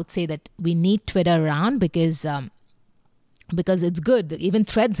time, I would say that we need Twitter around because it's good. Even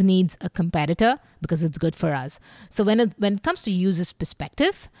Threads needs a competitor because it's good for us. So when it comes to users'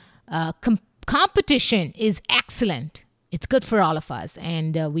 perspective, competition is excellent. It's good for all of us,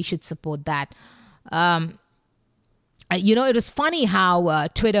 and we should support that. It was funny how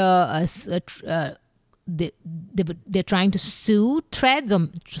Twitter, they're trying to sue Threads or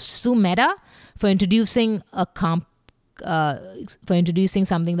sue Meta for introducing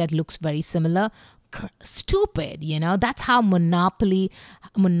something that looks very similar. Stupid, That's how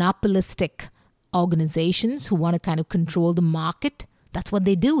monopolistic organizations who want to kind of control the market, that's what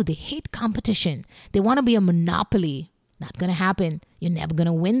they do. They hate competition. They want to be a monopoly. Not going to happen. You're never going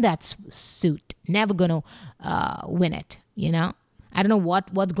to win that suit. Never going to win it, I don't know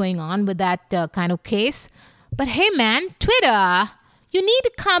what's going on with that kind of case. But hey, man, Twitter, you need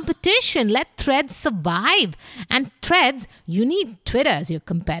a competition. Let Threads survive. And Threads, you need Twitter as your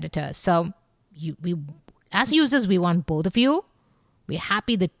competitor. So we, as users, we want both of you. We're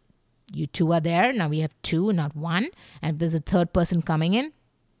happy that you two are there. Now we have two, not one. And if there's a third person coming in,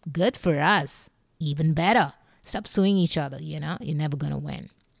 good for us. Even better. Stop suing each other, You're never going to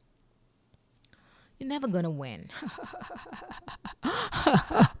win. You're never going to win.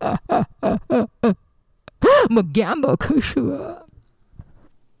 Magamba Kushua.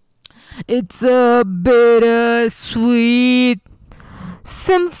 It's a bittersweet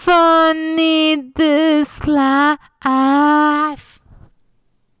symphony, this life.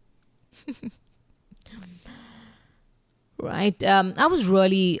 Right. I was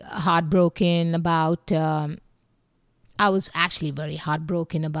really heartbroken about... I was actually very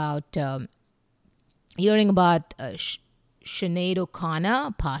heartbroken about hearing about Sinead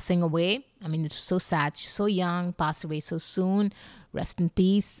O'Connor passing away. I mean, it's so sad. She's so young, passed away so soon. Rest in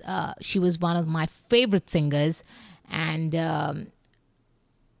peace. She was one of my favorite singers. And, it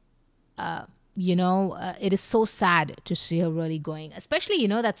is so sad to see her really going. Especially,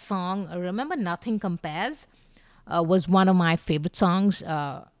 that song, remember Nothing Compares? Was one of my favorite songs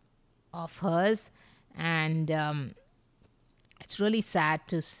of hers. And it's really sad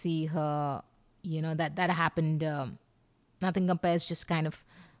to see her, that happened. Nothing Compares just kind of,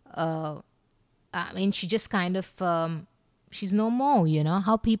 she just kind of, she's no more,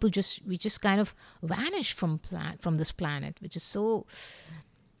 how people we just kind of vanish from this planet, which is so,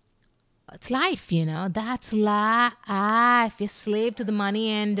 it's life, that's life. We're slave to the money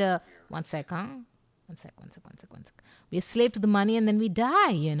and, one sec. We're slave to the money and then we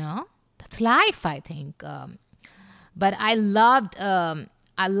die, That's life, I think. But I loved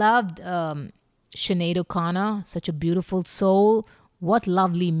Sinead O'Connor, such a beautiful soul. What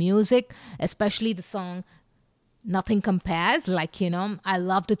lovely music, especially the song Nothing Compares. I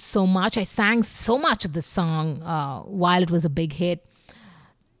loved it so much. I sang so much of the song while it was a big hit.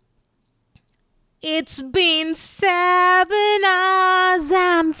 It's been 7 hours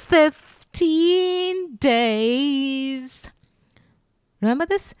and 15 days. Remember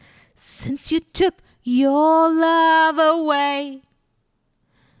this? Since you took your love away.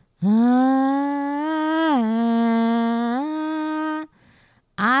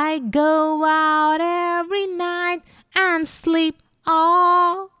 I go out every night and sleep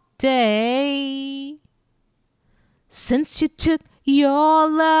all day. Since you took your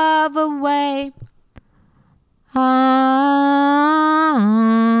love away.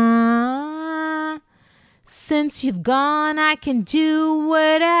 Since you've gone, I can do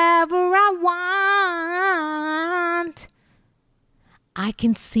whatever I want. I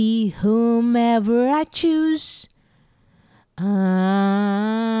can see whomever I choose. I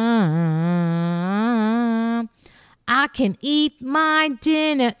can eat my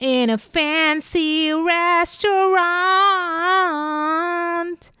dinner in a fancy restaurant.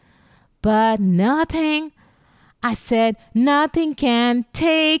 But nothing, I said, nothing can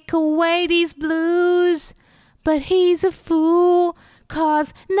take away these blues. But he's a fool,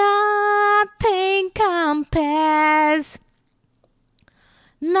 'cause nothing compares.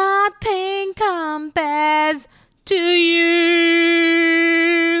 Nothing compares to you.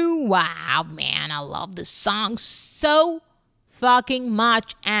 Wow, man, I love this song so fucking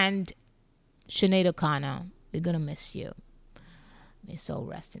much. And Sinead O'Connor, we're gonna miss you. May soul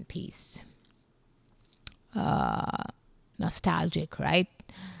rest in peace. Nostalgic, right?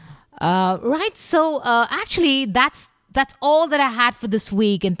 Right. So actually, that's all that I had for this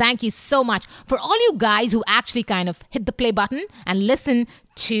week. And thank you so much for all you guys who actually kind of hit the play button and listen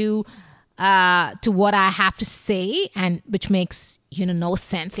to what I have to say, and which makes no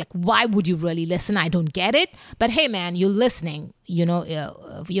sense. Like, why would you really listen? I don't get it. But hey, man, you're listening.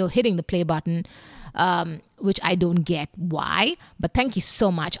 You're hitting the play button, which I don't get why. But thank you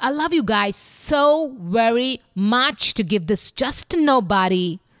so much. I love you guys so very much to give this Just to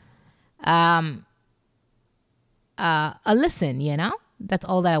Nobody a listen. That's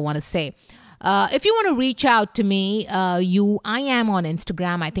all that I want to say. If you want to reach out to me, I am on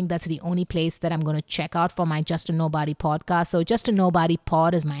Instagram. I think that's the only place that I'm going to check out for my Just a Nobody podcast. So Just a Nobody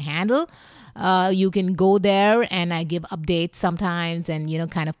pod is my handle. You can go there, and I give updates sometimes and,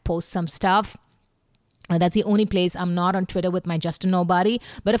 kind of post some stuff. That's the only place. I'm not on Twitter with my Just a Nobody.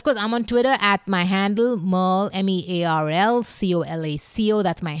 But of course, I'm on Twitter at my handle, Merl, Mearl, Colaco.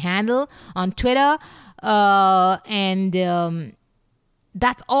 That's my handle on Twitter.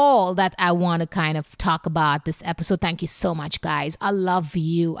 That's all that I want to kind of talk about this episode. Thank you so much, guys. I love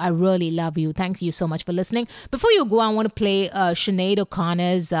you. I really love you. Thank you so much for listening. Before you go, I want to play Sinead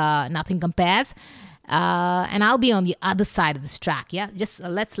O'Connor's Nothing Compares. And I'll be on the other side of this track. Yeah, just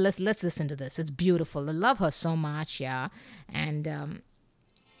let's listen to this. It's beautiful. I love her so much. Yeah, and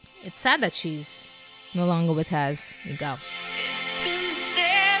it's sad that she's no longer with us. You go. It's been 7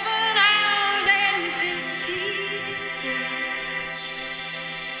 hours and 50 days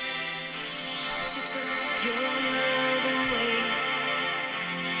since you took your love away.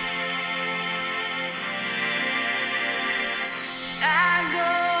 I go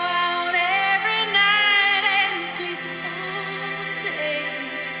out every night and sleep all day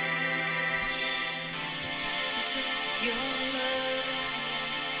since you took your love away.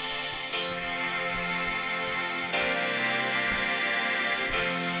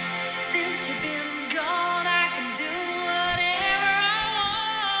 Since you've been gone, I can do whatever I want.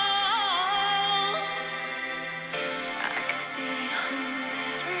 I can see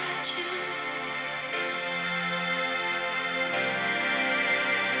whomever I choose.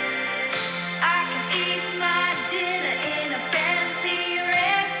 I can eat my dinner in a fancy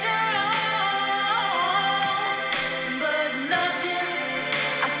restaurant, but nothing,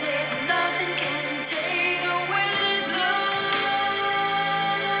 I said nothing can take away this blues,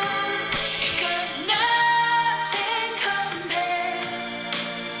 'cause nothing compares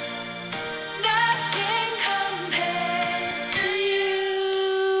to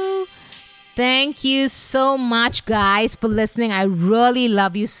you. Thank you so much, guys, for listening. I really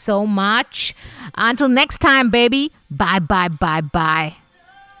love you so much. Until next time, baby. Bye, bye, bye, bye.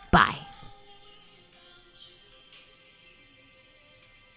 Bye.